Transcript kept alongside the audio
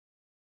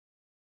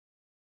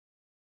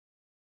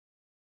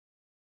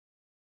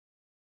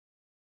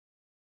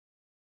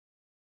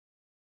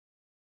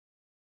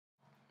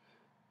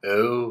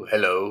Oh,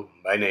 hello.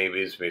 My name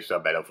is Mr.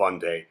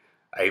 Belafonte.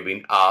 I've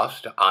been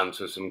asked to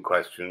answer some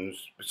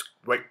questions.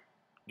 Wait,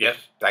 yes,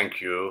 thank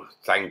you,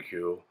 thank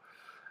you.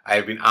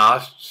 I've been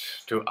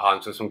asked to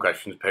answer some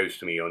questions posed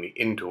to me on the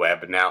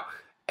interweb. Now,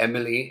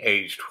 Emily,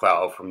 age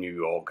 12, from New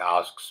York,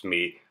 asks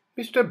me,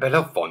 Mr.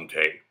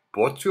 Belafonte,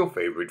 what's your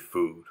favorite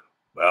food?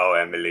 Well,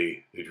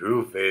 Emily, the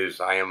truth is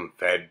I am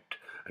fed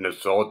an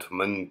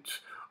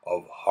assortment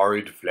of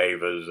horrid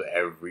flavors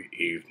every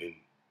evening.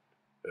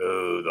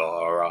 Oh, the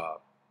horror.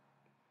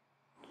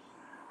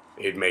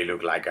 It may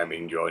look like I'm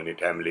enjoying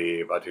it,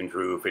 Emily, but in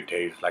truth it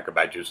tastes like a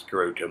badger's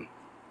scrotum.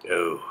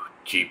 Oh,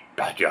 cheap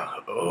badger.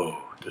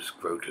 Oh, the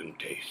scrotum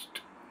taste.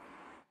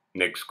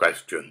 Next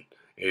question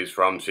is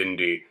from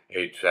Cindy,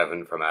 age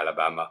 7, from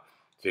Alabama.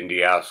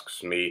 Cindy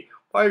asks me,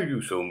 why are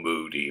you so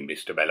moody,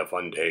 Mr.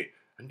 Belafonte?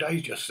 And I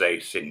just say,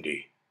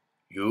 Cindy,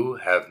 you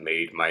have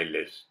made my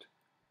list.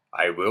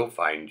 I will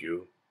find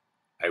you.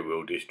 I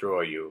will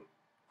destroy you.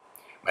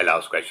 My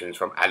last question is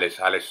from Alice.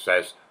 Alice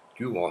says,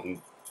 do you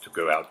want to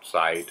go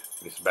outside,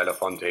 Miss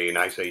Belafonte? And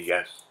I say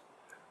yes.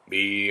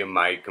 Me and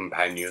my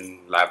companion,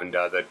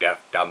 Lavender, the deaf,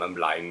 dumb, and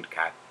blind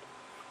cat.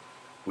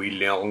 We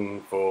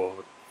long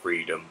for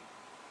freedom,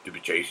 to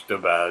chase the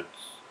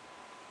birds.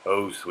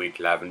 Oh, sweet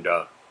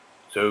Lavender,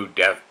 so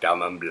deaf,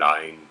 dumb, and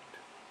blind.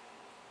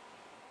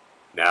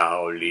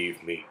 Now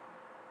leave me,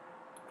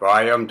 for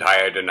I am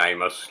tired and I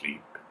must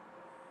sleep.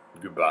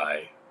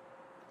 Goodbye.